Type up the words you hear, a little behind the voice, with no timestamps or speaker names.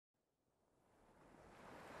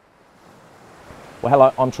Well,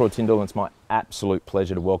 hello, I'm Troy Tyndall, and it's my absolute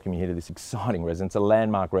pleasure to welcome you here to this exciting residence, a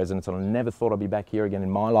landmark residence, and I never thought I'd be back here again in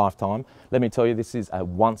my lifetime. Let me tell you, this is a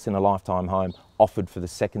once-in-a-lifetime home offered for the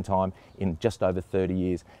second time in just over 30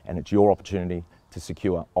 years, and it's your opportunity to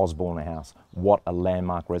secure Osborne House. What a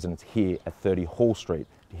landmark residence here at 30 Hall Street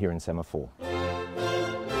here in Semaphore.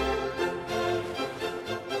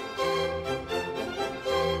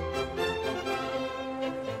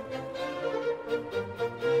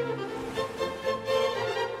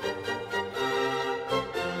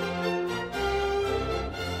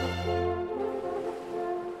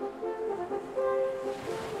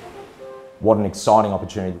 What an exciting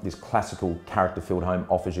opportunity this classical character-filled home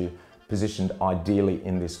offers you, positioned ideally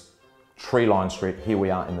in this tree-lined street. Here we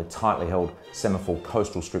are in the tightly held Semaphore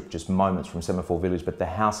coastal strip, just moments from Semaphore village, but the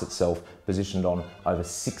house itself, positioned on over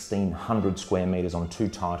 1,600 square metres on 2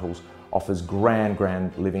 titles, offers grand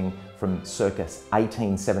living from circa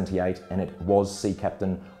 1878, and it was Sea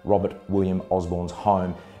Captain Robert William Osborne's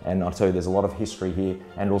home. And I'll tell you, there's a lot of history here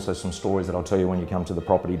and also some stories that I'll tell you when you come to the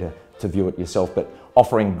property to view it yourself. But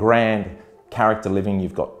offering grand character living,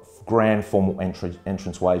 you've got grand formal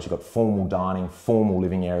entranceways, you've got formal dining, formal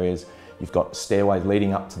living areas, you've got stairways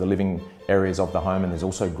leading up to the living areas of the home, and there's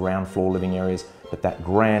also ground floor living areas. But that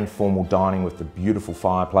grand formal dining with the beautiful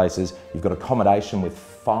fireplaces, you've got accommodation with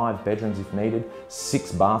 5 bedrooms if needed,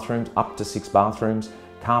 6 bathrooms, up to 6 bathrooms,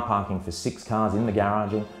 car parking for 6 cars in the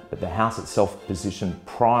garaging. But the house itself positioned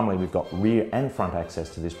primarily, we've got rear and front access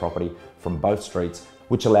to this property from both streets,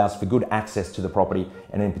 which allows for good access to the property,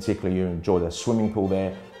 and in particular you enjoy the swimming pool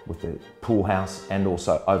there with the pool house, and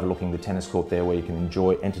also overlooking the tennis court there where you can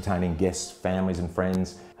enjoy entertaining guests, families and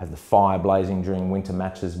friends, have the fire blazing during winter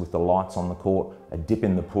matches with the lights on the court, a dip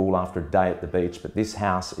in the pool after a day at the beach. But this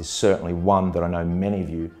house is certainly one that I know many of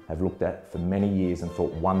you have looked at for many years and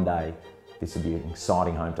thought one day this would be an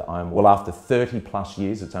exciting home to own. Well, after 30+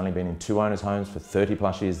 years, it's only been in 2 owners' homes for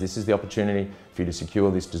 30+ years, this is the opportunity for you to secure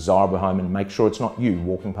this desirable home, and make sure it's not you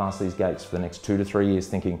walking past these gates for the next 2 to 3 years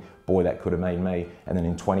thinking, boy, that could have been me, and then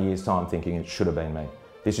in 20 years' time thinking it should have been me.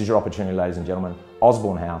 This is your opportunity, ladies and gentlemen.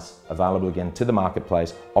 Osborne House, available again to the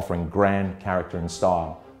marketplace, offering grand character and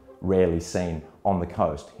style, rarely seen on the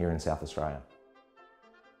coast here in South Australia.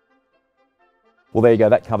 Well, there you go,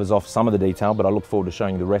 that covers off some of the detail, but I look forward to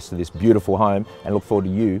showing you the rest of this beautiful home and look forward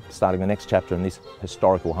to you starting the next chapter in this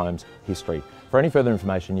historical home's history. For any further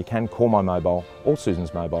information, you can call my mobile or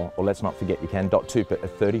Susan's mobile, or let's not forget you can .toop it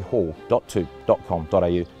at 30hall.toop.com.au,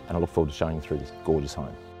 and I look forward to showing you through this gorgeous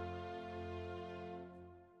home.